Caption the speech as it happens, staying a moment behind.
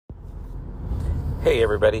Hey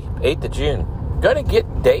everybody, 8th of June. Gonna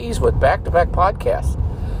get days with back-to-back podcasts.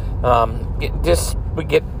 We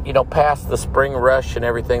get past the spring rush and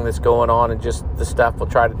everything that's going on, and just the stuff. We'll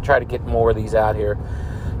try to get more of these out here.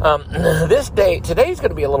 Today's going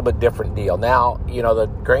to be a little bit different deal. Now, the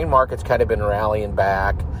grain market's kind of been rallying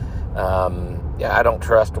back. I don't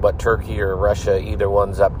trust what Turkey or Russia, either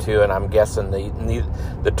one's up to, and I'm guessing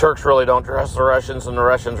the Turks really don't trust the Russians, and the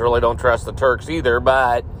Russians really don't trust the Turks either.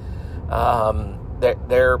 But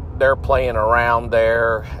they're playing around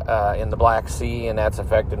there in the Black Sea, and that's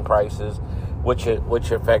affecting prices,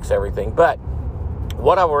 which affects everything. But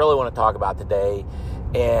what I really want to talk about today,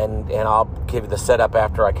 and I'll give you the setup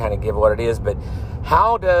after I kind of give what it is, but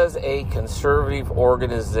how does a conservative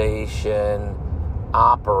organization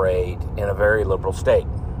operate in a very liberal state?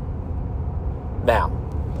 Now,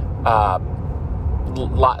 not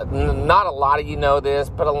a lot of you know this,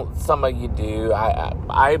 but some of you do.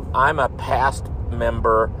 I'm a past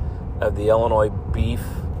member of the Illinois Beef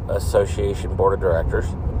Association Board of Directors.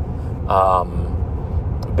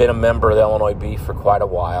 Been a member of the Illinois Beef for quite a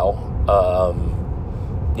while.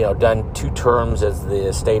 Done 2 terms as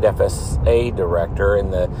the state FSA director,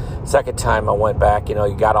 and the second time I went back, you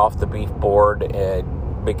got off the beef board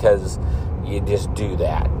because you just do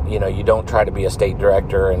that. You don't try to be a state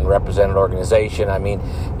director and represent an organization.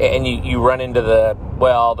 And you run into the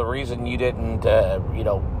reason you didn't,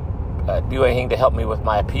 do anything to help me with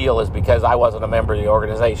my appeal is because I wasn't a member of the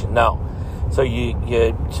organization. No. So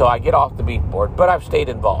so I get off the beef board, but I've stayed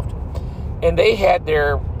involved. And they had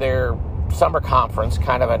their summer conference,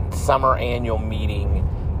 kind of a summer annual meeting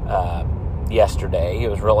yesterday. It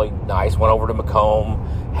was really nice. Went over to Macomb,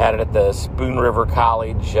 had it at the Spoon River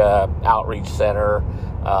College Outreach Center.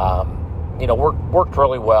 Worked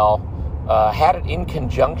really well. Had it in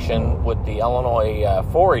conjunction with the Illinois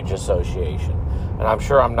Forage Association, and I'm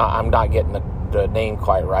sure I'm not getting the name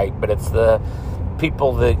quite right, but it's the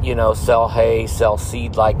people that sell hay, sell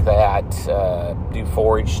seed like that, do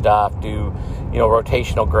forage stuff, do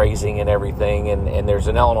rotational grazing and everything, and there's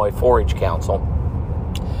an Illinois Forage Council.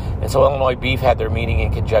 And so Illinois Beef had their meeting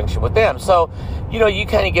in conjunction with them. So, you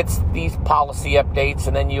kind of get these policy updates,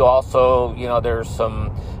 and then you also, there's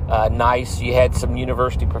some you had some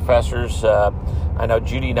university professors. I know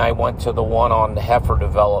Judy and I went to the one on heifer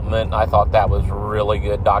development. I thought that was really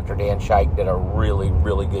good. Dr. Dan Scheich did a really,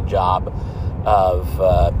 really good job of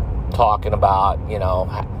talking about,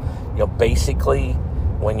 basically,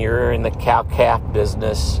 when you're in the cow-calf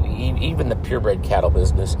business, even the purebred cattle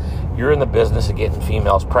business, you're in the business of getting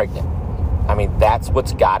females pregnant. That's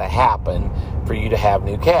what's got to happen for you to have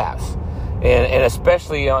new calves. And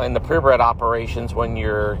especially in the purebred operations, when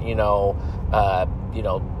you're,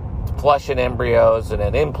 flushing embryos and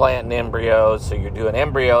then implanting embryos, so you're doing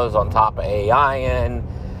embryos on top of AIN,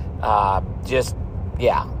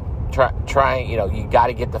 trying, you got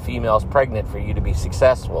to get the females pregnant for you to be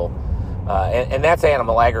successful. And that's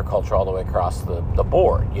animal agriculture all the way across the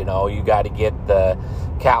board. You got to get the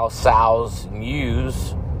cows, sows, and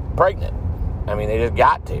ewes pregnant. They just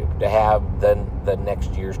got to have the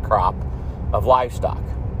next year's crop of livestock.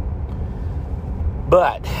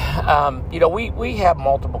 But, we have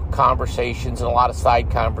multiple conversations and a lot of side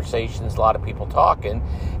conversations, a lot of people talking.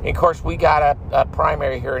 And, of course, we got a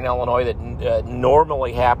primary here in Illinois that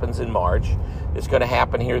normally happens in March. It's going to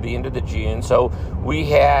happen here at the end of June. So we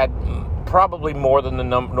had probably more than the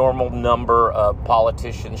normal number of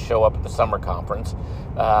politicians show up at the summer conference.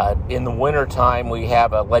 In the wintertime, we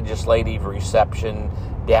have a legislative reception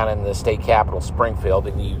down in the state capital, Springfield,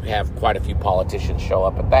 and you have quite a few politicians show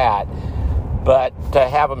up at that. But to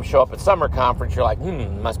have them show up at summer conference, you're like,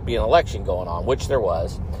 must be an election going on, which there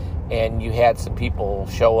was. And you had some people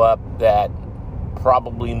show up that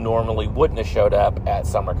probably normally wouldn't have showed up at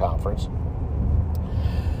summer conference.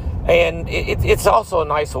 And it's also a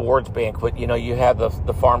nice awards banquet. You have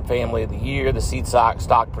the Farm Family of the Year, the Seed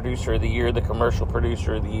Stock Producer of the Year, the Commercial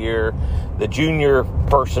Producer of the Year, the Junior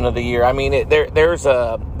Person of the Year. There's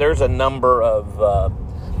a number of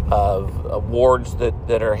awards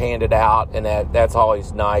that are handed out, and that's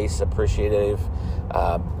always nice, appreciative.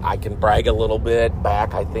 I can brag a little bit.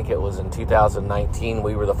 Back, I think it was in 2019,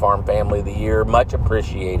 we were the Farm Family of the Year, much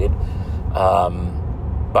appreciated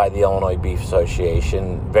by the Illinois Beef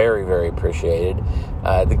Association. Very, very appreciated.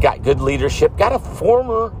 They got good leadership. Got a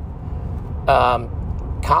former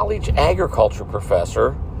college agriculture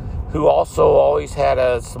professor who also always had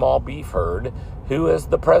a small beef herd, who is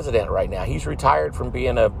the president right now. He's retired from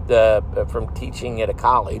being from teaching at a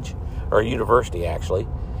college, or a university actually,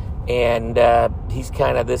 and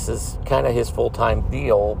this is kind of his full-time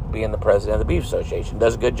deal, being the president of the Beef Association.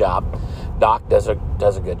 Does a good job. Doc does a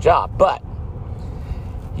good job. But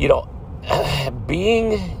you know,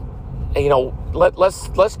 being,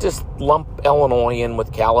 let's just lump Illinois in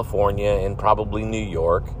with California and probably New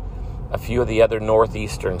York, a few of the other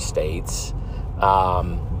northeastern states.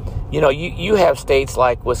 You have states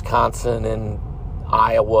like Wisconsin and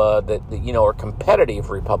Iowa that are competitive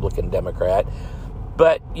Republican Democrat,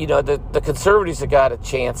 but the conservatives have got a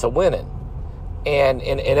chance of winning. And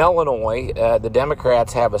in Illinois, the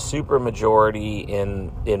Democrats have a super majority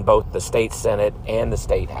in both the state Senate and the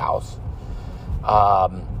state House.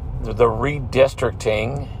 The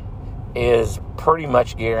redistricting is pretty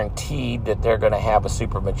much guaranteed that they're going to have a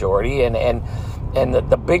super majority, and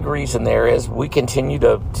the big reason there is we continue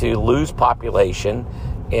to lose population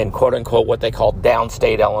in quote unquote what they call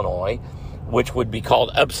downstate Illinois, which would be called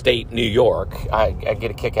upstate New York. I get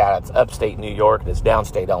a kick out of it. It's upstate New York and it's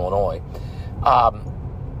downstate Illinois.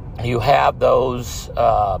 You have those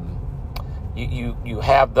you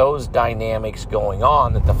have those dynamics going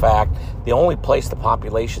on, that the only place the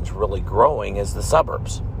population's really growing is the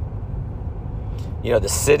suburbs. The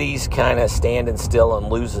cities kind of standing still and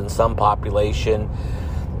losing some population,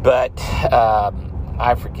 but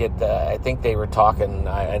I forget I think they were talking,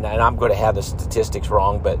 and I'm going to have the statistics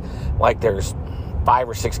wrong, but like there's 5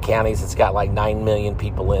 or 6 counties that's got like 9 million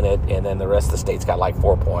people in it, and then the rest of the state's got like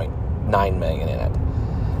 4.9 million in it.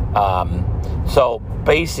 So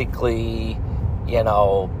basically,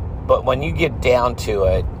 but when you get down to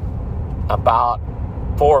it, about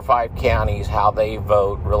 4 or 5 counties, how they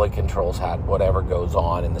vote really controls whatever goes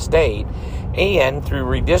on in the state. And through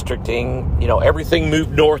redistricting, everything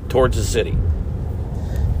moved north towards the city.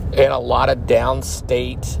 And a lot of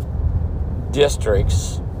downstate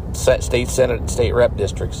districts, state senate and state rep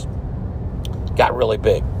districts, got really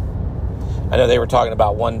big. I know they were talking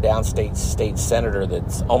about one downstate state senator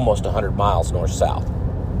that's almost 100 miles north-south.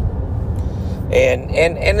 And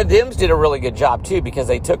the Dems did a really good job, too, because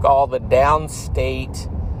they took all the downstate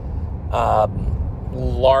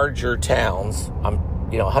larger towns.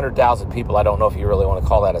 100,000 people, I don't know if you really want to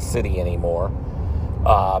call that a city anymore.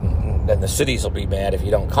 Then the cities will be mad if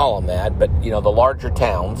you don't call them that. But, the larger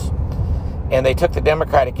towns. And they took the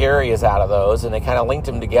Democratic areas out of those, and they kind of linked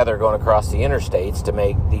them together going across the interstates to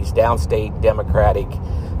make these downstate Democratic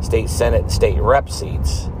state Senate and state rep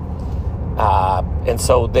seats. And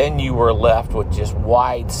so then you were left with just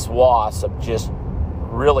wide swaths of just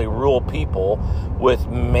really rural people, with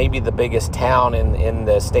maybe the biggest town in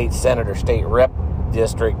the state Senate or state rep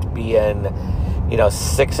district being,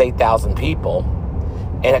 8,000 people.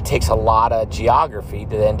 And it takes a lot of geography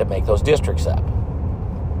to make those districts up.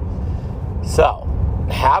 So,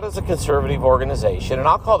 how does a conservative organization, and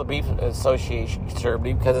I'll call the Beef Association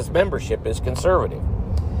conservative because its membership is conservative.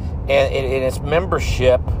 And in its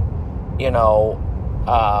membership,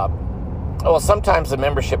 sometimes the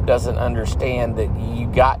membership doesn't understand that you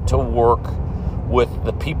got to work with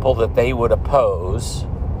the people that they would oppose,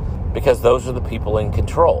 because those are the people in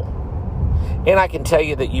control. And I can tell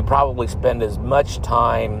you that you probably spend as much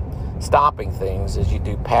time stopping things as you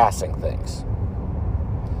do passing things.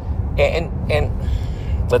 And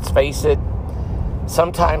let's face it,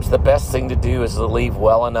 sometimes the best thing to do is to leave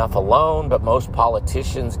well enough alone, but most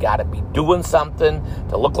politicians got to be doing something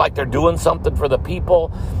to look like they're doing something for the people.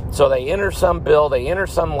 So they enter some bill, they enter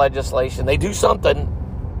some legislation, they do something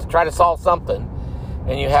to try to solve something,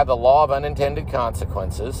 and you have the law of unintended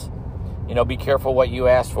consequences. Be careful what you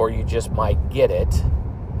ask for, you just might get it.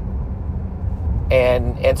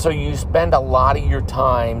 And so you spend a lot of your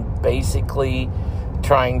time basically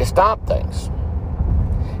trying to stop things.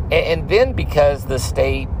 And then because the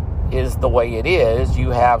state is the way it is, you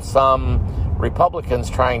have some Republicans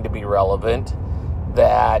trying to be relevant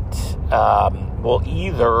that will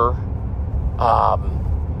either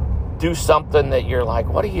do something that you're like,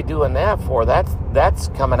 what are you doing that for? That's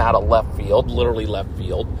coming out of left field, literally left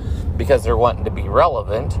field, because they're wanting to be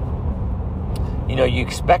relevant. You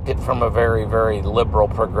expect it from a very, very liberal,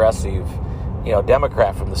 progressive,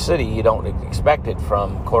 Democrat from the city. You don't expect it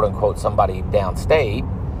from, quote unquote, somebody downstate.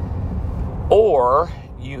 Or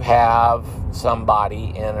you have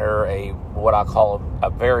somebody enter what I call a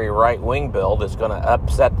very right-wing bill that's going to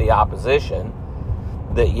upset the opposition.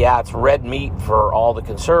 That, it's red meat for all the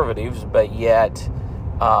conservatives, but yet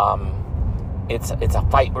it's a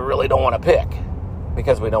fight we really don't want to pick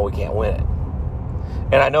because we know we can't win it.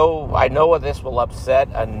 And I know this will upset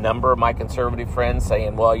a number of my conservative friends,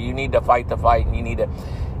 saying, well, you need to fight the fight, and you need to,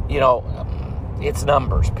 it's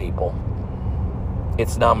numbers, people.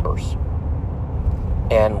 It's numbers.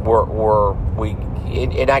 And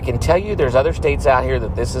and I can tell you there's other states out here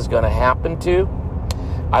that this is going to happen to.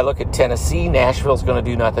 I look at Tennessee, Nashville's going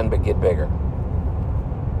to do nothing but get bigger.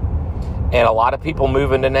 And a lot of people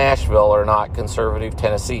moving to Nashville are not conservative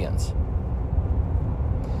Tennesseans.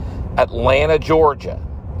 Atlanta, Georgia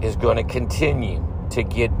is going to continue to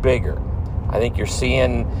get bigger. I think you're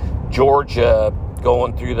seeing Georgia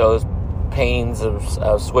going through those pains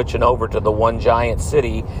of switching over to the one giant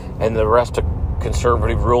city and the rest of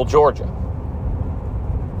conservative rural Georgia.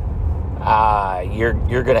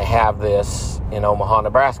 You're going to have this in Omaha,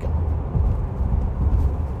 Nebraska.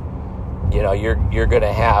 You know, you're going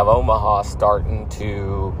to have Omaha starting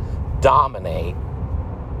to dominate,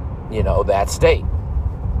 you know, that state.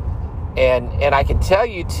 And I can tell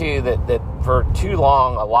you, too, that for too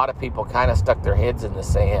long, a lot of people kind of stuck their heads in the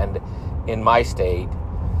sand in my state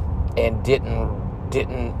and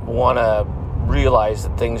didn't want to realize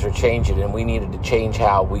that things are changing and we needed to change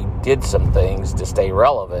how we did some things to stay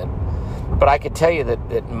relevant. But I can tell you that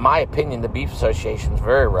in my opinion, the Beef Association is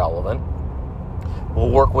very relevant. We'll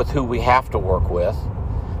work with who we have to work with.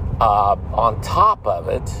 On top of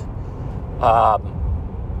it,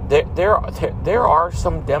 there are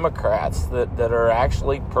some Democrats that are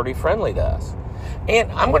actually pretty friendly to us. And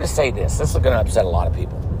I'm going to say this. This is going to upset a lot of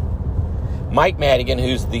people. Mike Madigan,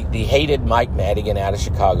 who's the hated Mike Madigan out of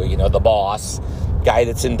Chicago, you know, the boss, guy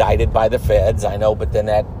that's indicted by the feds, I know, but then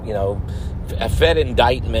that, you know, a Fed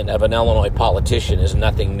indictment of an Illinois politician is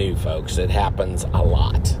nothing new, folks. It happens a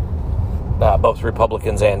lot. Both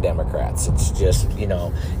Republicans and Democrats. It's just, you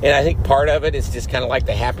know, and I think part of it is just kind of like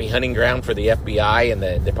the happy hunting ground for the FBI and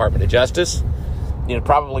the Department of Justice. You know, it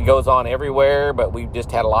probably goes on everywhere, but we've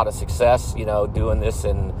just had a lot of success, you know, doing this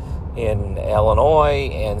in Illinois,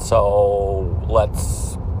 and so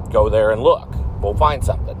let's go there and look. We'll find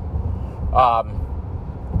something.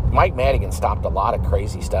 Mike Madigan stopped a lot of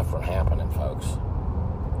crazy stuff from happening, folks,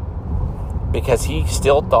 because he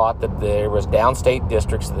still thought that there was downstate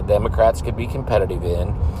districts that the Democrats could be competitive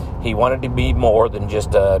in. He wanted to be more than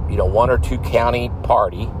just a, you know, one or two county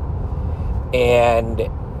party. And,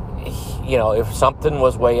 you know, if something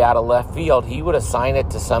was way out of left field, he would assign it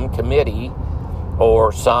to some committee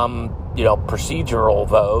or some, you know, procedural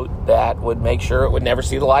vote that would make sure it would never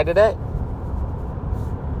see the light of day.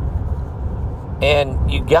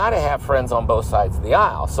 And you got to have friends on both sides of the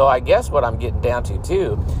aisle. So I guess what I'm getting down to,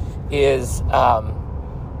 too, is, the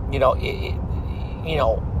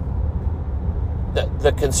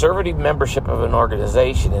conservative membership of an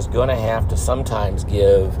organization is going to have to sometimes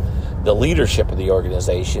give the leadership of the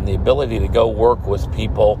organization the ability to go work with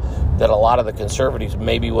people that a lot of the conservatives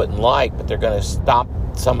maybe wouldn't like, but they're going to stop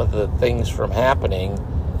some of the things from happening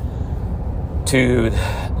to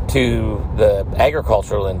the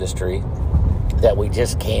agricultural industry that we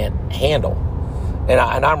just can't handle. And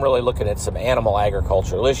I'm really looking at some animal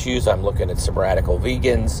agricultural issues. I'm looking at some radical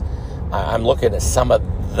vegans. I'm looking at some of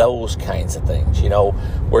those kinds of things, you know,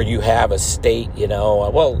 where you have a state, you know,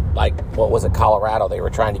 well, like, what was it, Colorado? They were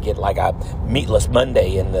trying to get like a meatless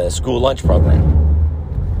Monday in the school lunch program.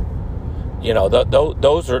 You know,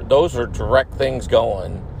 those are direct things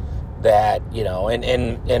going that, you know,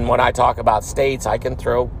 and when I talk about states, I can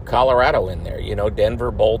throw Colorado in there, you know,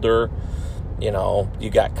 Denver, Boulder. You know,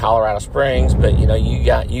 you got Colorado Springs, but, you know, you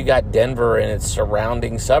got Denver and its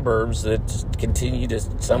surrounding suburbs that continue to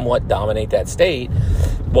somewhat dominate that state,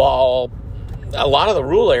 while a lot of the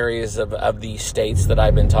rural areas of these states that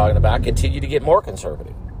I've been talking about continue to get more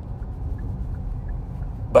conservative.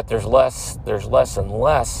 But there's less and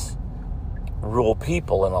less rural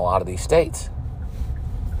people in a lot of these states.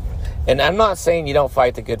 And I'm not saying you don't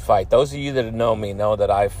fight the good fight. Those of you that know me know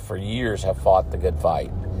that I, for years, have fought the good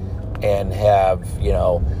fight. And have, you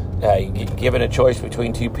know, given a choice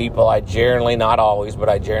between two people, I generally, not always, but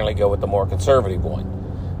I generally go with the more conservative one.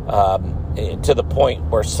 To the point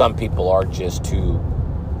where some people are just too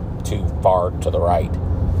far to the right.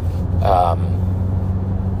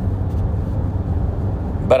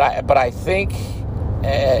 But I think,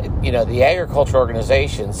 you know, the agriculture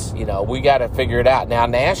organizations, you know, we got to figure it out. Now,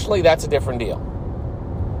 nationally, that's a different deal.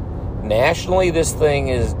 Nationally, this thing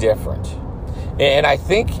is different. And I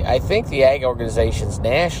think the ag organizations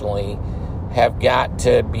nationally have got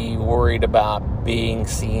to be worried about being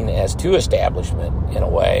seen as too establishment in a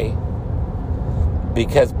way,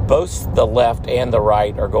 because both the left and the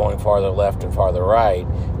right are going farther left and farther right,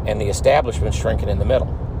 and the establishment's shrinking in the middle.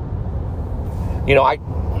 You know,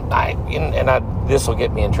 this will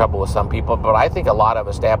get me in trouble with some people, but I think a lot of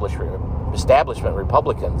establishment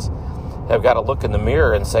Republicans have got to look in the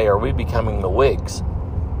mirror and say, are we becoming the Whigs?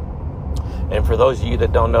 And for those of you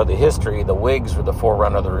that don't know the history, the Whigs were the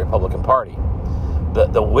forerunner of the Republican Party.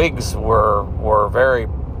 The Whigs were very,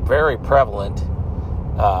 very prevalent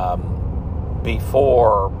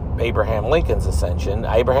before Abraham Lincoln's ascension.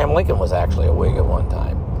 Abraham Lincoln was actually a Whig at one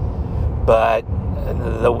time. but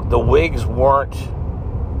the Whigs weren't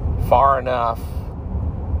far enough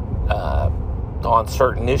on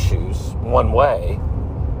certain issues one way,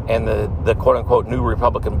 and the quote-unquote new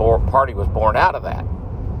Republican Party was born out of that.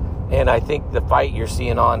 And I think the fight you're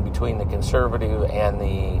seeing on between the conservative and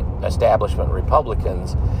the establishment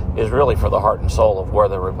Republicans is really for the heart and soul of where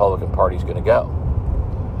the Republican Party is going to go.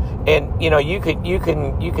 And, you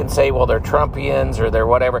can say, well, they're Trumpians or they're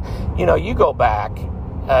whatever. You go back,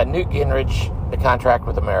 Newt Gingrich, the contract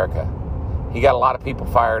with America. He got a lot of people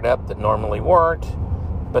fired up that normally weren't,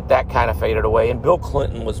 but that kind of faded away. And Bill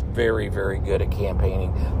Clinton was very, very good at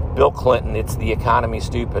campaigning. Bill Clinton, it's the economy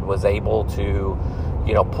stupid, was able to,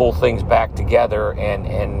 pull things back together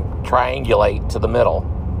and triangulate to the middle.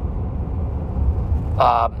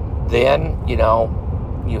 Then,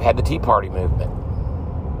 you had the Tea Party movement.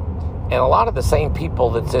 And a lot of the same people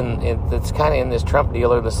that's kind of in this Trump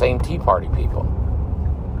deal are the same Tea Party people.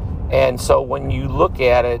 And so when you look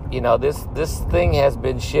at it, this thing has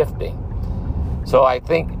been shifting. So I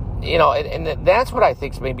think, and that's what I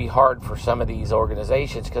think is maybe hard for some of these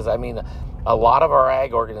organizations, because, a lot of our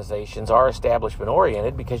ag organizations are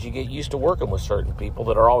establishment-oriented because you get used to working with certain people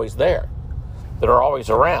that are always there, that are always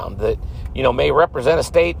around, that, may represent a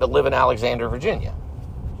state but live in Alexandria, Virginia.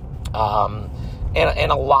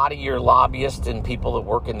 And a lot of your lobbyists and people that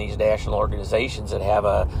work in these national organizations that have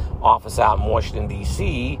a office out in Washington,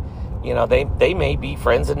 D.C., they may be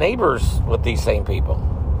friends and neighbors with these same people.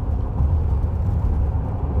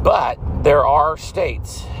 But there are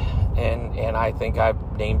states, and I think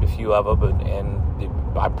I've named a few of them, and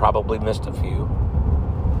I probably missed a few,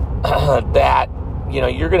 that,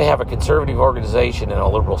 you're going to have a conservative organization in a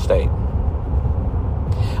liberal state.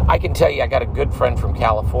 I can tell you, I got a good friend from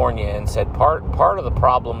California and said part of the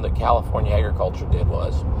problem that California agriculture did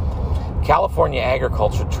was California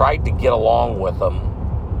agriculture tried to get along with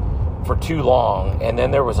them for too long, and then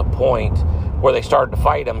there was a point where they started to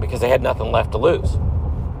fight them because they had nothing left to lose.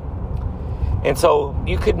 And so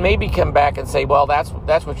you could maybe come back and say, well, that's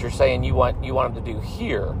what you're saying you want them to do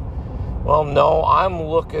here. Well, no, I'm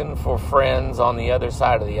looking for friends on the other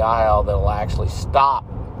side of the aisle that will actually stop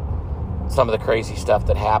some of the crazy stuff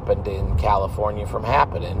that happened in California from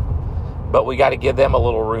happening. But we got to give them a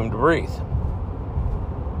little room to breathe.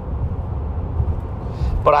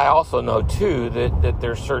 But I also know, too, that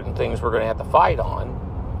there's certain things we're going to have to fight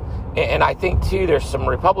on. And I think, too, there's some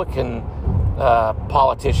Republican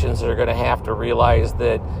politicians that are going to have to realize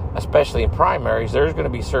that, especially in primaries, there's going to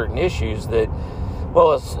be certain issues that,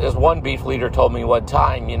 well, as one beef leader told me one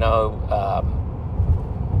time,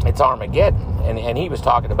 it's Armageddon. And he was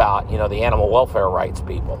talking about, the animal welfare rights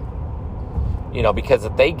people. Because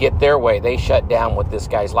if they get their way, they shut down what this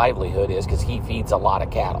guy's livelihood is because he feeds a lot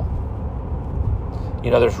of cattle.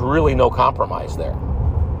 There's really no compromise there.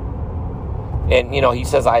 And, he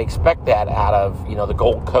says, I expect that out of, the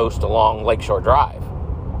Gold Coast along Lakeshore Drive.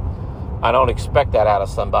 I don't expect that out of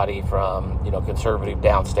somebody from, conservative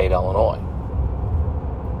downstate Illinois.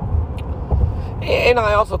 And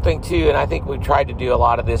I also think, too, and I think we've tried to do a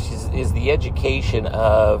lot of this, is the education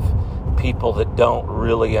of people that don't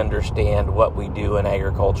really understand what we do in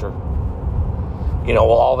agriculture.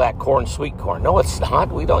 All that corn, sweet corn. No, it's not.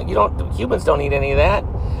 Humans don't eat any of that.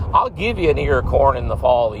 I'll give you an ear of corn in the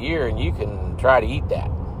fall of the year, and you can try to eat that.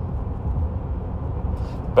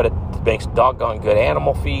 But it makes doggone good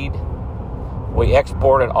animal feed. We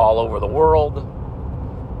export it all over the world.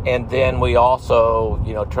 And then we also,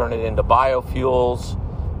 turn it into biofuels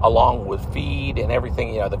along with feed and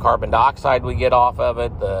everything, the carbon dioxide we get off of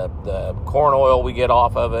it, the corn oil we get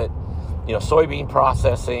off of it, soybean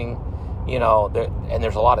processing, and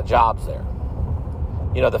there's a lot of jobs there.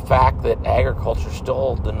 The fact that agriculture is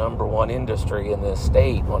still the number one industry in this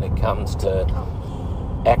state when it comes to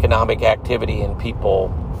economic activity and people,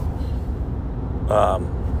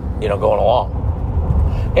 going along.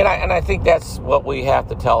 And I think that's what we have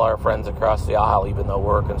to tell our friends across the aisle, even though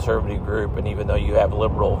we're a conservative group and even though you have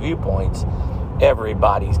liberal viewpoints,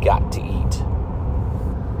 everybody's got to eat.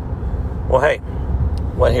 Well, hey,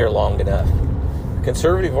 went here long enough.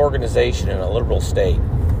 Conservative organization in a liberal state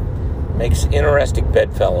makes interesting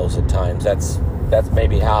bedfellows at times. That's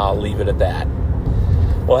maybe how I'll leave it at that.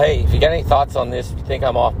 Well, hey, if you got any thoughts on this, if you think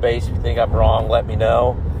I'm off base, if you think I'm wrong, let me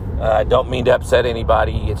know. I don't mean to upset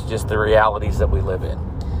anybody. It's just the realities that we live in.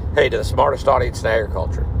 Hey, to the smartest audience in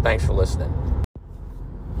agriculture, thanks for listening.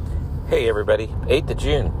 Hey, everybody, 8th of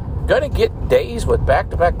June. Going to get days with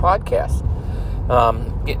back-to-back podcasts.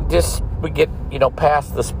 We get,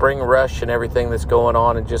 past the spring rush and everything that's going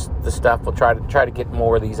on and just the stuff. We'll try to get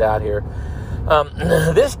more of these out here.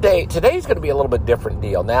 Today's going to be a little bit different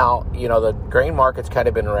deal. Now, the grain market's kind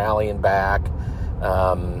of been rallying back.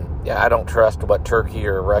 I don't trust what Turkey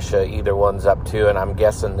or Russia, either one's up to, and I'm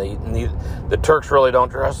guessing the Turks really don't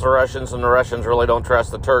trust the Russians, and the Russians really don't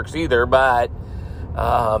trust the Turks either. But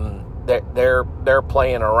they're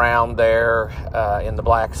playing around there in the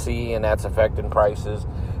Black Sea, and that's affecting prices,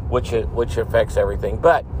 which affects everything.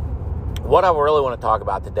 But what I really want to talk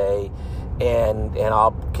about today, and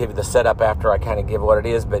I'll give you the setup after I kind of give what it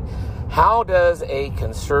is, but how does a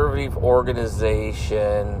conservative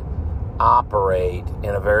organization operate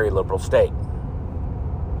in a very liberal state?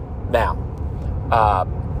 Now, not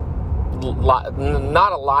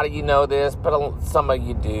a lot of you know this, but some of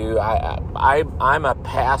you do. I'm a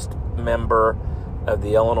past member of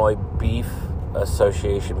the Illinois Beef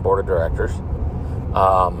Association Board of Directors.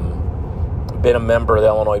 Been a member of the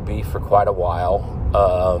Illinois Beef for quite a while.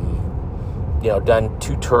 Done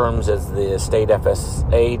 2 terms as the state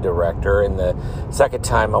FSA director, and the second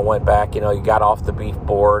time I went back, you got off the beef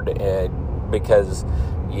board because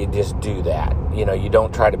you just do that. You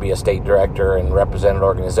don't try to be a state director and represent an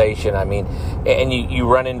organization. I mean, and you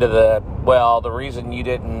run into the reason you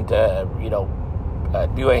didn't,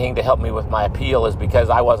 do anything to help me with my appeal is because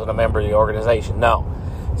I wasn't a member of the organization. No.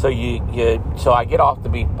 So so I get off the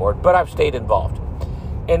beef board, but I've stayed involved.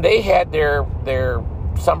 And they had their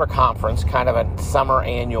summer conference, kind of a summer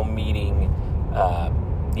annual meeting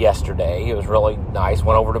yesterday. It was really nice.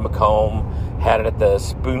 Went over to Macomb, had it at the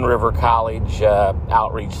Spoon River College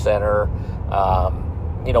Outreach Center.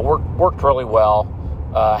 Worked really well.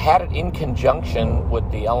 Had it in conjunction with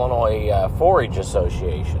the Illinois Forage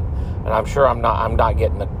Association, and I'm sure I'm not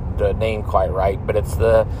getting the name quite right, but it's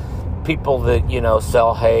the people that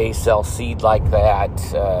sell hay, sell seed like that,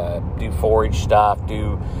 do forage stuff,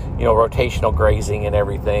 do rotational grazing and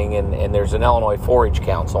everything, and there's an Illinois Forage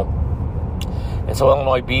Council, and so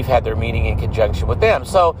Illinois Beef had their meeting in conjunction with them.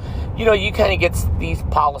 So you kind of get these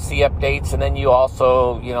policy updates, and then you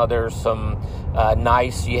also there's some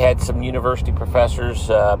you had some university professors.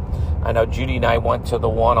 I know Judy and I went to the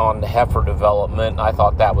one on the heifer development. I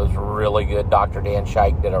thought that was really good. Dr. Dan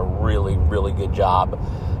Scheich did a really, really good job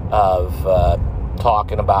of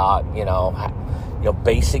talking about,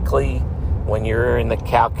 basically when you're in the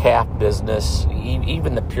cow-calf business,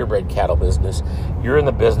 even the purebred cattle business, you're in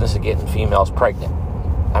the business of getting females pregnant.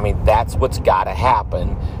 I mean, that's what's got to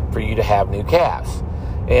happen for you to have new calves.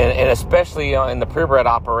 And especially in the purebred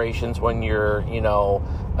operations when you're,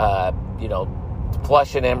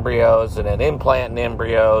 flushing embryos and then implanting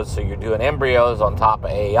embryos, so you're doing embryos on top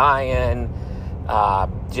of AIN,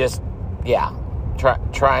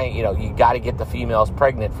 trying, you got to get the females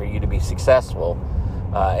pregnant for you to be successful.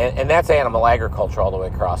 And that's animal agriculture all the way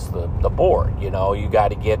across the board. You got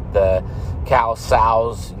to get the cows,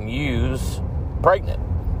 sows, and ewes pregnant.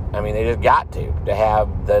 I mean, they just got to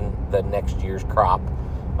have the next year's crop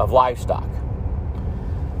of livestock.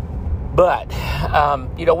 But,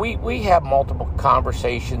 we have multiple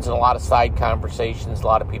conversations and a lot of side conversations, a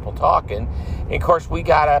lot of people talking. And, of course, we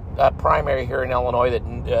got a primary here in Illinois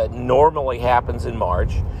that normally happens in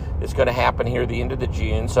March. It's going to happen here at the end of the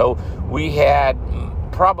June. So we had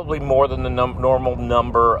probably more than the normal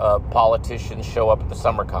number of politicians show up at the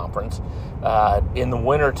summer conference. In the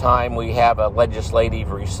wintertime, we have a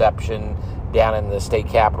legislative reception down in the state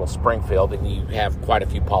capital, Springfield, and you have quite a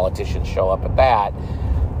few politicians show up at that.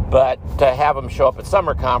 But to have them show up at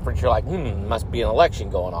summer conference, you're like, must be an election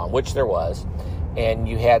going on, which there was. And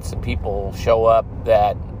you had some people show up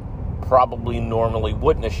that probably normally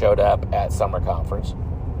wouldn't have showed up at summer conference.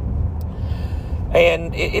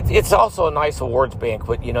 And it's also a nice awards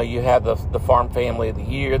banquet. You have the Farm Family of the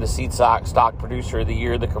Year, the Seed Stock Producer of the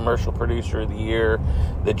Year, the Commercial Producer of the Year,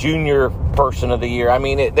 the Junior Person of the Year. I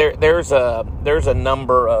mean, there's a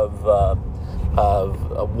number of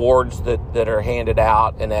awards that are handed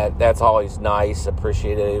out, and that's always nice,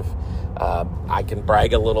 appreciative. I can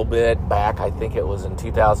brag a little bit. Back, I think it was in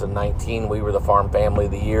 2019, we were the Farm Family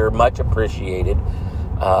of the Year, much appreciated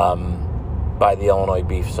by the Illinois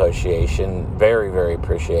Beef Association. Very, very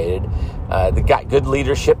appreciated. They got good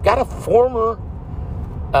leadership. Got a former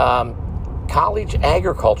college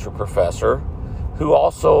agriculture professor who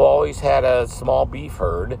also always had a small beef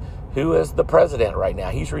herd, who is the president right now.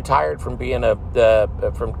 He's retired from being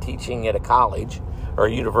from teaching at a college or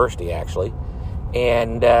a university, actually,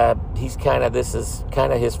 and this is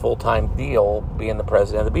kind of his full-time deal, being the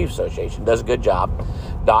president of the Beef Association. Does a good job.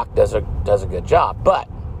 Doc does a good job, but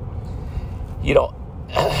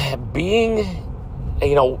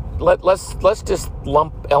let's just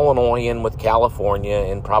lump Illinois in with California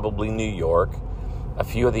and probably New York, a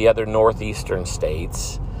few of the other northeastern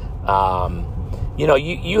states.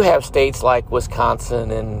 You have states like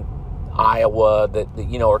Wisconsin and Iowa that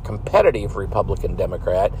are competitive Republican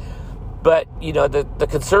Democrat, but the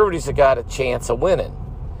conservatives have got a chance of winning.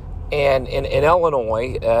 And in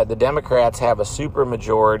Illinois, the Democrats have a super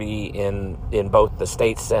majority in both the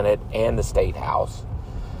state Senate and the state House.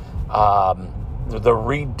 The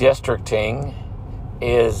redistricting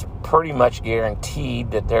is pretty much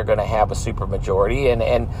guaranteed that they're going to have a super majority, and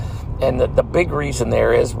the big reason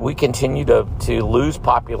there is we continue to lose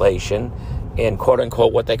population in quote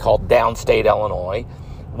unquote what they call downstate Illinois,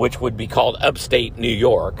 which would be called upstate New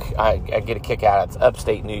York. I get a kick out of it. It's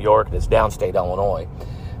upstate New York and it's downstate Illinois.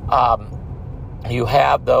 You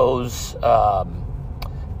have those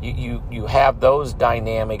you have those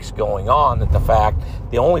dynamics going on, that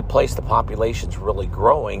the only place the population's really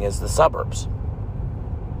growing is the suburbs.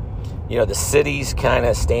 The cities kind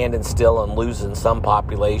of standing still and losing some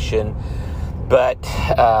population, but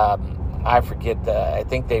I forget, I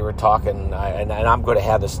think they were talking, and I'm going to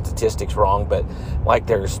have the statistics wrong, but like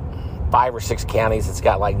there's 5 or 6 counties that's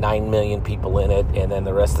got like 9 million people in it, and then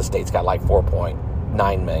the rest of the state's got like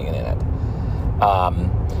 4.9 million in it.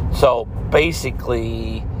 So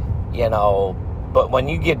basically, but when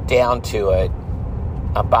you get down to it,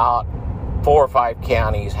 about 4 or 5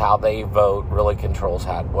 counties, how they vote really controls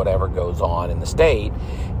whatever goes on in the state.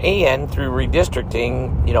 And through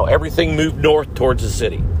redistricting, everything moved north towards the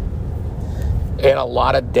city. And a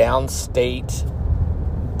lot of downstate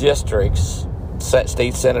districts,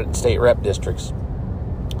 state senate and state rep districts,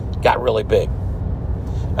 got really big.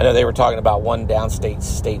 I know they were talking about one downstate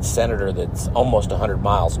state senator that's almost 100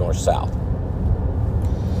 miles north-south.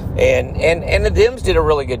 And the Dems did a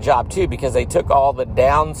really good job, too, because they took all the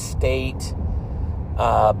downstate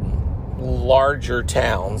larger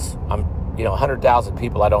towns. 100,000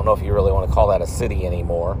 people, I don't know if you really want to call that a city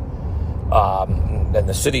anymore. Then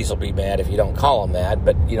the cities will be mad if you don't call them that.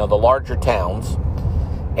 But, the larger towns.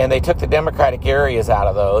 And they took the Democratic areas out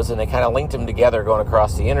of those, and they kind of linked them together going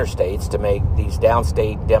across the interstates to make these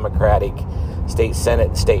downstate Democratic state Senate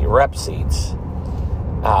and state rep seats.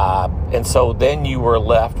 And so then you were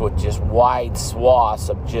left with just wide swaths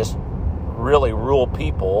of just really rural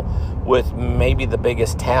people, with maybe the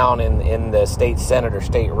biggest town in the state Senate or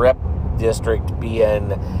state rep district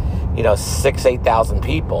being, 8,000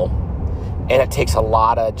 people. And it takes a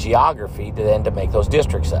lot of geography to make those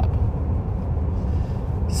districts up.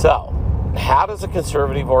 So, how does a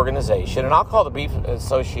conservative organization, and I'll call the Beef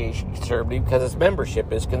Association conservative because its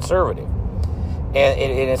membership is conservative. And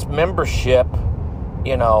in its membership,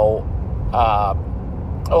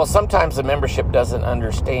 sometimes the membership doesn't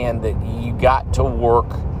understand that you got to work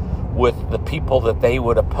with the people that they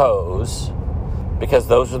would oppose, because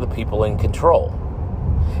those are the people in control.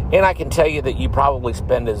 And I can tell you that you probably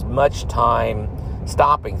spend as much time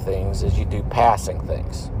stopping things as you do passing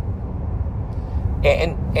things.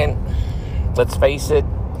 And let's face it,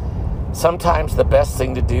 sometimes the best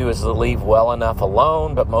thing to do is to leave well enough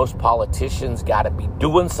alone, but most politicians got to be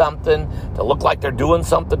doing something to look like they're doing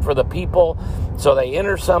something for the people. So they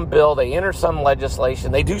enter some bill, they enter some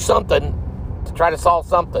legislation, they do something to try to solve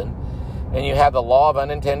something, and you have the law of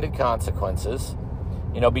unintended consequences.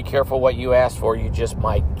 Be careful what you ask for, you just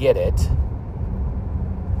might get it.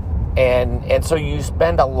 And so you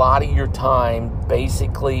spend a lot of your time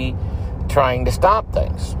basically trying to stop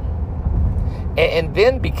things. And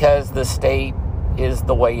then because the state is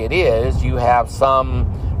the way it is, you have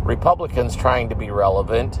some Republicans trying to be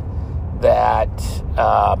relevant that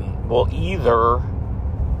will either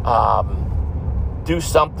do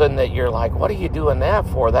something that you're like, what are you doing that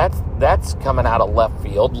for? That's coming out of left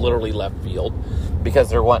field, literally left field, because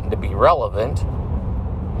they're wanting to be relevant.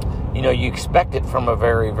 You expect it from a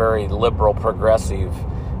very, very liberal, progressive,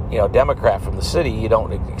 Democrat from the city. You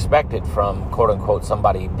don't expect it from, quote-unquote,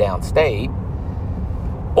 somebody downstate.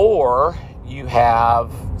 Or you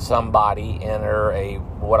have somebody enter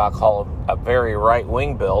what I call a very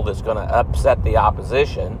right-wing bill that's going to upset the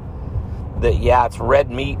opposition. That, it's red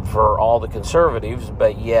meat for all the conservatives,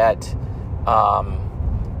 but yet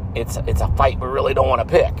it's a fight we really don't want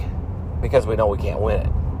to pick because we know we can't win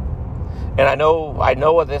it. And I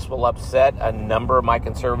know this will upset a number of my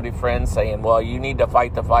conservative friends, saying, well, you need to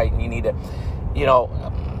fight the fight, and you need to,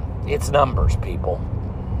 it's numbers, people.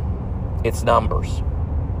 It's numbers.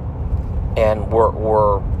 And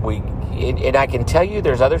and I can tell you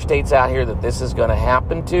there's other states out here that this is going to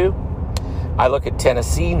happen to. I look at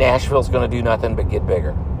Tennessee. Nashville's going to do nothing but get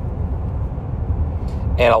bigger.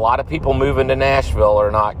 And a lot of people moving to Nashville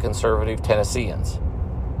are not conservative Tennesseans.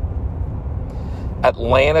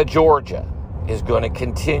 Atlanta, Georgia is going to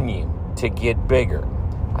continue to get bigger.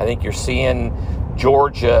 I think you're seeing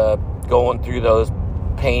Georgia going through those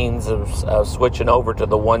pains of switching over to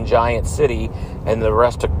the one giant city and the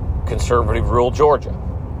rest of conservative rural Georgia.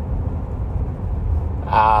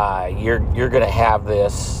 You're going to have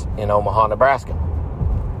this in Omaha, Nebraska.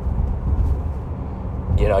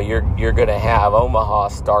 You know, you're going to have Omaha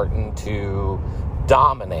starting to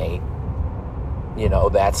dominate, you know,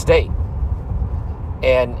 that state.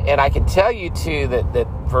 And I can tell you, too, that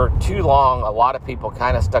for too long, a lot of people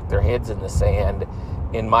kind of stuck their heads in the sand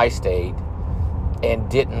in my state and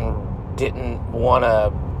didn't want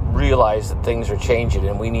to realize that things are changing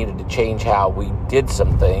and we needed to change how we did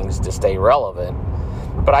some things to stay relevant.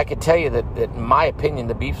 But I can tell you that in my opinion,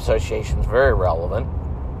 the Beef Association is very relevant.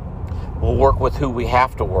 We'll work with who we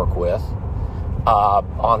have to work with.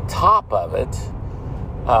 On top of it,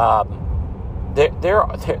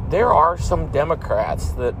 there are some Democrats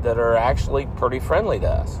that are actually pretty friendly to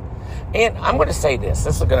us. And I'm going to say this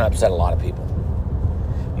is going to upset a lot of people.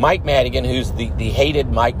 Mike Madigan, who's the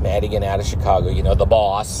hated Mike Madigan out of Chicago, you know, the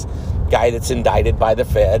boss, guy that's indicted by the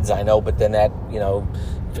feds, I know, but then that, you know,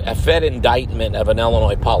 a Fed indictment of an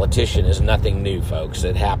Illinois politician is nothing new, folks.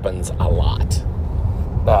 It happens a lot.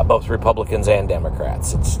 Both Republicans and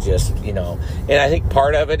Democrats. It's just, you know, and I think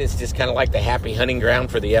part of it is just kind of like the happy hunting ground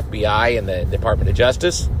for the FBI and the Department of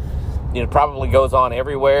Justice. You know, it probably goes on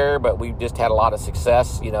everywhere, but we've just had a lot of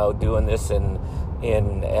success, you know, doing this in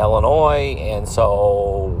Illinois, and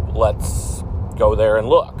so let's go there and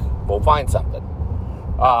look. We'll find something.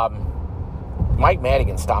 Mike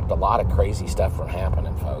Madigan stopped a lot of crazy stuff from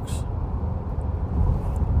happening, folks,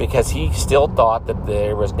 because he still thought that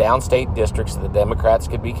there was downstate districts that the Democrats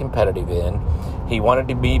could be competitive in. He wanted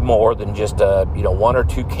to be more than just a, you know, one or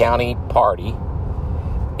two county party.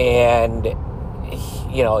 And,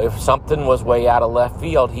 you know, if something was way out of left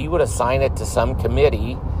field, he would assign it to some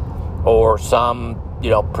committee or some, you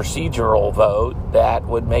know, procedural vote that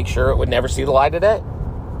would make sure it would never see the light of day.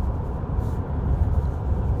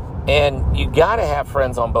 And you got to have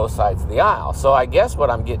friends on both sides of the aisle. So I guess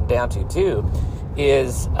what I'm getting down to, too,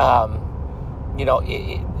 is, the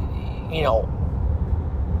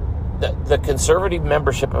conservative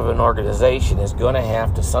membership of an organization is going to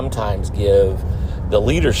have to sometimes give the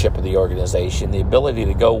leadership of the organization the ability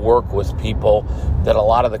to go work with people that a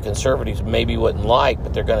lot of the conservatives maybe wouldn't like,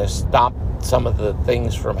 but they're going to stop some of the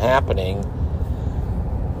things from happening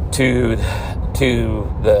to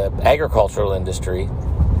the agricultural industry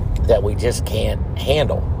that we just can't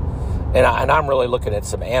handle. And I'm really looking at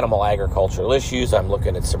some animal agricultural issues. I'm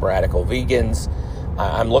looking at some radical vegans.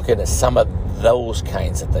 I'm looking at some of those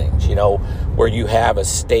kinds of things, you know, where you have a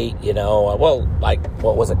state, you know, well, like,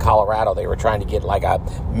 what was it, Colorado? They were trying to get like a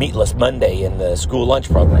meatless Monday in the school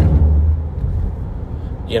lunch program.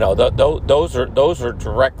 You know, those are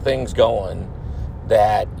direct things going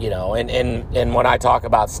that, you know, and when I talk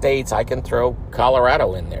about states, I can throw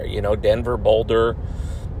Colorado in there, you know, Denver, Boulder.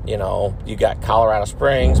 You know, you got Colorado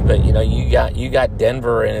Springs, but, you know, you got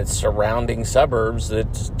Denver and its surrounding suburbs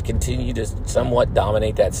that continue to somewhat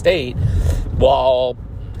dominate that state, while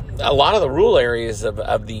a lot of the rural areas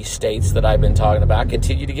of these states that I've been talking about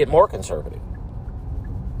continue to get more conservative.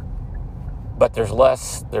 But there's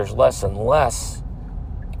less and less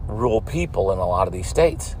rural people in a lot of these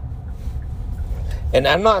states. And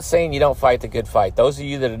I'm not saying you don't fight the good fight. Those of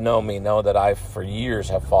you that know me know that I, for years,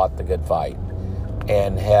 have fought the good fight.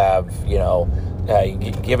 And have, you know,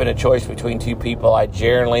 given a choice between two people, I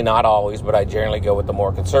generally, not always, but I generally go with the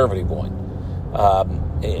more conservative one.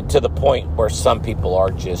 To the point where some people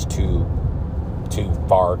are just too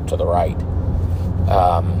far to the right.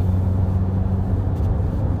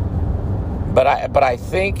 But I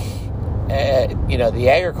think, you know, the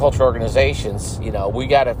agriculture organizations, you know, we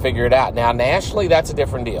got to figure it out. Now, nationally, that's a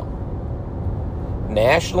different deal.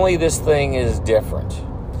 Nationally, this thing is different.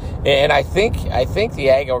 And I think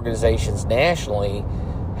the ag organizations nationally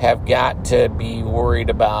have got to be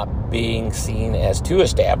worried about being seen as too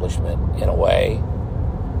establishment in a way,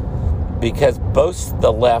 because both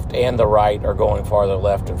the left and the right are going farther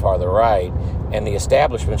left and farther right, and the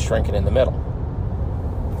establishment's shrinking in the middle.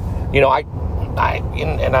 You know,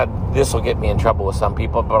 this will get me in trouble with some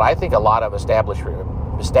people, but I think a lot of establishment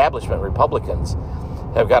Republicans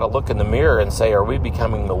have got to look in the mirror and say, are we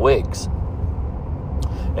becoming the Whigs?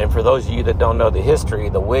 And for those of you that don't know the history,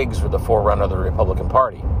 the Whigs were the forerunner of the Republican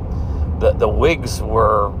Party. The Whigs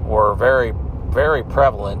were very, very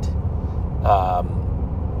prevalent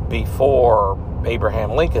before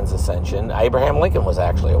Abraham Lincoln's ascension. Abraham Lincoln was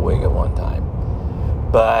actually a Whig at one time.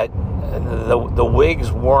 But the Whigs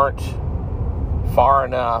weren't far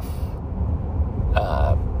enough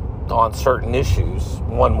on certain issues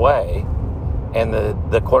one way And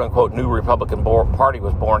the quote-unquote new Republican Party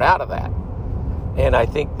was born out of that. And I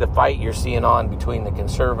think the fight you're seeing on between the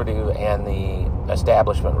conservative and the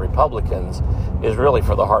establishment Republicans is really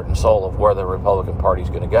for the heart and soul of where the Republican Party is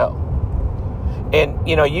going to go. And,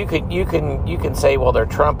 you know, you can say, well, they're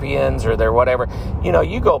Trumpians or they're whatever. You know,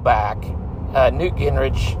 you go back, Newt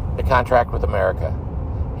Gingrich, the contract with America.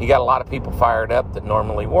 He got a lot of people fired up that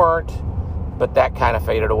normally weren't, but that kind of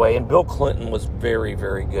faded away. And Bill Clinton was very,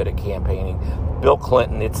 very good at campaigning. Bill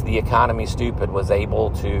Clinton, it's the economy stupid, was able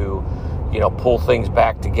to, you know, pull things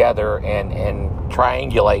back together and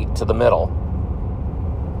triangulate to the middle.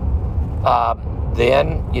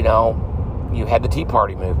 Then, you know, you had the Tea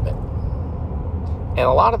Party movement. And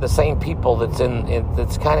a lot of the same people that's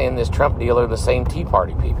kind of in this Trump deal are the same Tea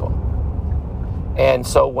Party people. And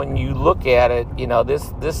so when you look at it, you know, this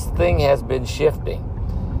thing has been shifting.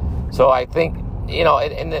 So I think, you know,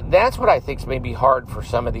 and that's what I think is maybe hard for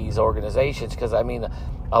some of these organizations, because, I mean,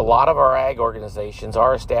 a lot of our ag organizations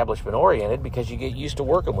are establishment-oriented because you get used to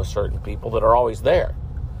working with certain people that are always there,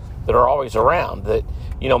 that are always around, that,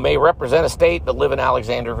 you know, may represent a state but live in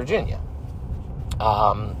Alexandria, Virginia.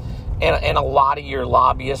 And a lot of your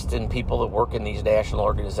lobbyists and people that work in these national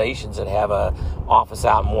organizations that have a office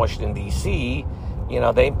out in Washington, D.C., you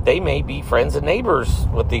know, they may be friends and neighbors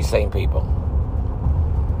with these same people.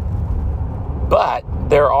 But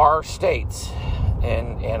there are states,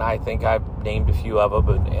 and I think I've named a few of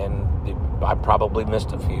them, and I probably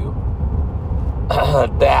missed a few,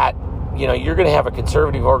 that, you know, you're going to have a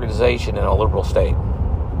conservative organization in a liberal state.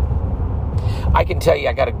 I can tell you,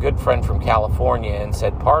 I got a good friend from California and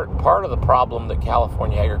said part of the problem that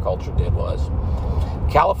California agriculture did was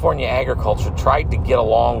California agriculture tried to get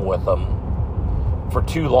along with them for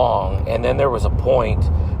too long, and then there was a point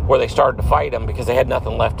where they started to fight them because they had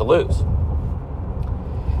nothing left to lose.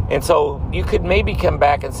 And so you could maybe come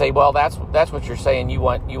back and say, well, that's what you're saying you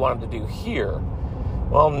want them to do here.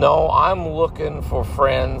 Well, no, I'm looking for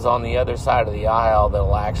friends on the other side of the aisle that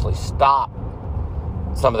will actually stop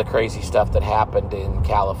some of the crazy stuff that happened in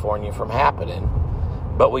California from happening.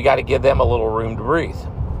 But we got to give them a little room to breathe.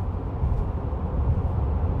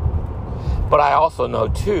 But I also know,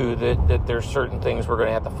 too, that there's certain things we're going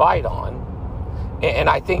to have to fight on. And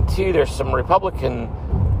I think, too, there's some Republican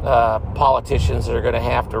politicians that are going to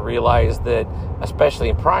have to realize that, especially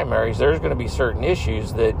in primaries, there's going to be certain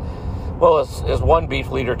issues that, well, as one beef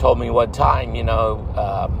leader told me one time, you know,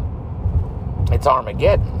 it's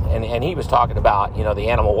Armageddon. And he was talking about, you know, the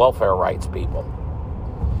animal welfare rights people.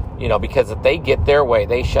 You know, because if they get their way,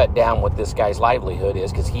 they shut down what this guy's livelihood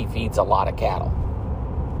is, because he feeds a lot of cattle.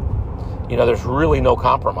 You know, there's really no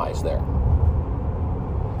compromise there.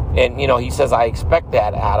 And, you know, he says, I expect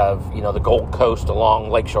that out of, you know, the Gold Coast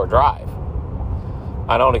along Lakeshore Drive.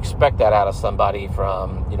 I don't expect that out of somebody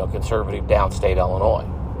from, you know, conservative downstate Illinois.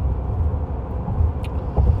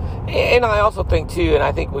 And I also think, too, and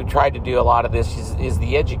I think we've tried to do a lot of this, is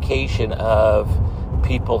the education of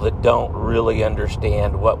people that don't really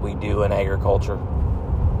understand what we do in agriculture.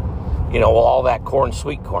 You know, all that corn,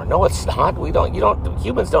 sweet corn. No, it's not.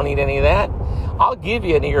 Humans don't eat any of that. I'll give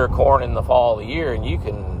you an ear of corn in the fall of the year, and you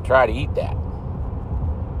can try to eat that.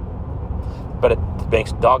 But it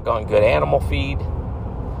makes doggone good animal feed.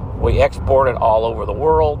 We export it all over the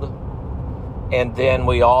world. And then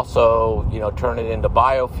we also, you know, turn it into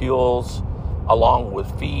biofuels along with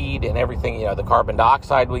feed and everything. You know, the carbon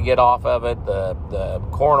dioxide we get off of it, the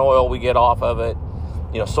corn oil we get off of it,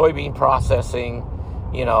 you know, soybean processing,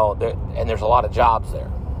 you know, and there's a lot of jobs there.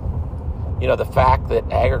 You know, the fact that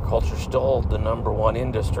agriculture is still the number one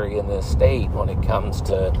industry in this state when it comes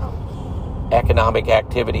to economic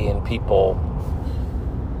activity and people,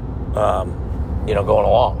 you know, going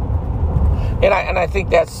along. And I think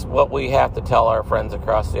that's what we have to tell our friends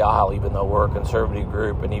across the aisle, even though we're a conservative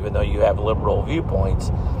group and even though you have liberal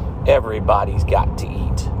viewpoints, everybody's got to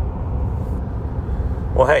eat.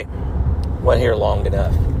 Well, hey, went here long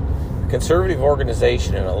enough. Conservative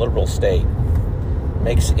organization in a liberal state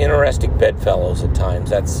makes interesting bedfellows at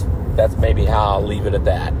times. That's maybe how I'll leave it at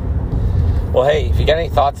that. Well, hey, if you got any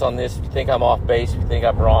thoughts on this, if you think I'm off base, if you think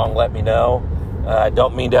I'm wrong, let me know. I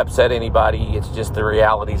don't mean to upset anybody. It's just the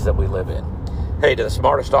realities that we live in. Hey, to the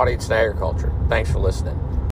smartest audience in agriculture, thanks for listening.